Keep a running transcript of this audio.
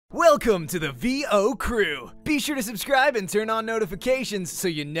Welcome to the VO crew. Be sure to subscribe and turn on notifications so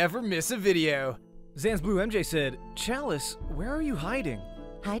you never miss a video. Zan's Blue MJ said, Chalice, where are you hiding?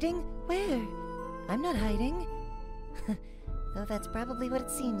 Hiding? Where? I'm not hiding. Though that's probably what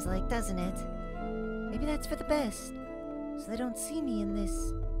it seems like, doesn't it? Maybe that's for the best, so they don't see me in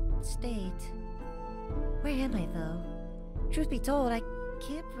this state. Where am I, though? Truth be told, I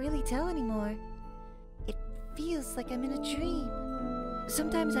can't really tell anymore. It feels like I'm in a dream.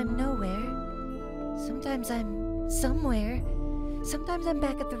 Sometimes I'm nowhere. Sometimes I'm somewhere. Sometimes I'm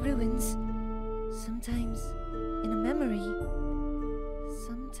back at the ruins. Sometimes in a memory.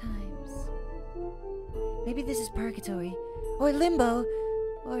 Sometimes. Maybe this is purgatory. Or limbo.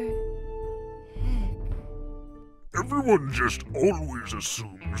 Or heck. Everyone just always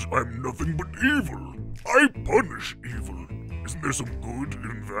assumes I'm nothing but evil. I punish evil. Isn't there some good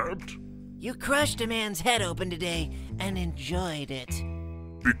in that? You crushed a man's head open today and enjoyed it.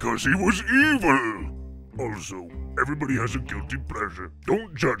 Because he was evil! Also, everybody has a guilty pleasure.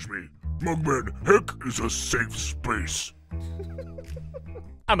 Don't judge me. Mugman, heck is a safe space.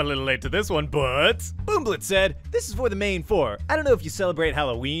 I'm a little late to this one, but... Boomblitz said, this is for the main four. I don't know if you celebrate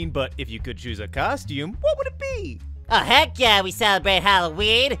Halloween, but if you could choose a costume, what would it be? Oh, heck yeah, we celebrate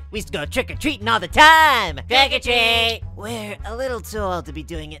Halloween. We used to go trick-or-treating all the time. Trick-or-treat! We're a little too old to be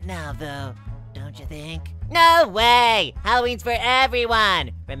doing it now, though. Don't you think? No way! Halloween's for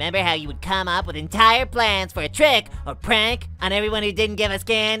everyone! Remember how you would come up with entire plans for a trick or prank on everyone who didn't give us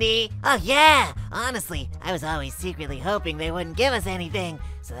candy? Oh yeah! Honestly, I was always secretly hoping they wouldn't give us anything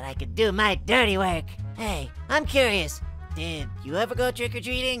so that I could do my dirty work. Hey, I'm curious. Did you ever go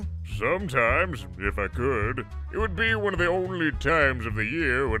trick-or-treating? Sometimes, if I could. It would be one of the only times of the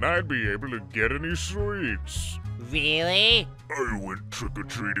year when I'd be able to get any sweets. Really? I went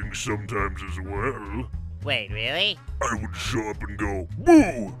trick-or-treating sometimes as well. Wait, really? I would show up and go,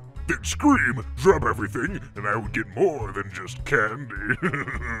 boo! Then scream, drop everything, and I would get more than just candy.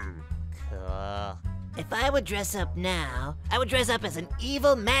 Cool. If I would dress up now, I would dress up as an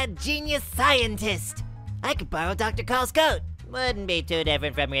evil, mad genius scientist. I could borrow Dr. Call's coat. Wouldn't be too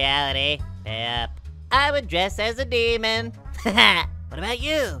different from reality. Yep. I would dress as a demon. What about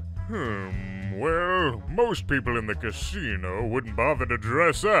you? Well, most people in the casino wouldn't bother to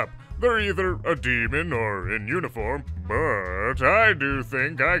dress up. They're either a demon or in uniform. But I do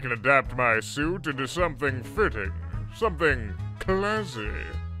think I can adapt my suit into something fitting. Something classy.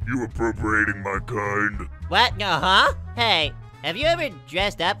 You appropriating my kind? What? Uh-huh? Hey, have you ever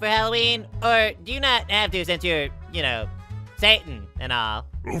dressed up for Halloween? Or do you not have to since you're, Satan and all?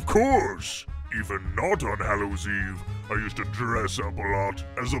 Of course! Even not on Hallows Eve, I used to dress up a lot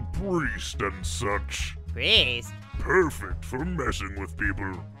as a priest and such. Priest? Perfect for messing with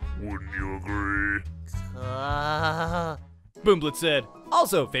people, wouldn't you agree? Cool. Boomblitz said,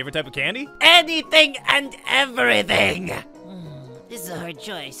 also, favorite type of candy? Anything and everything! This is a hard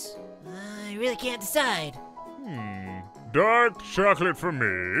choice. I really can't decide. Dark chocolate for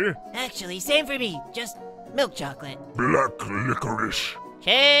me. Actually, same for me. Just milk chocolate. Black licorice.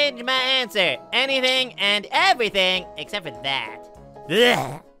 Change my answer. Anything and everything except for that.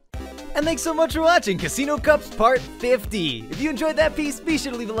 Ugh. And thanks so much for watching Casino Cups Part 50. If you enjoyed that piece, be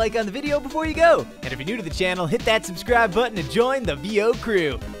sure to leave a like on the video before you go. And if you're new to the channel, hit that subscribe button to join the VO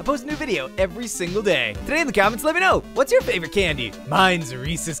crew. I post a new video every single day. Today in the comments, let me know, what's your favorite candy? Mine's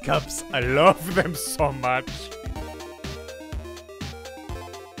Reese's Cups. I love them so much.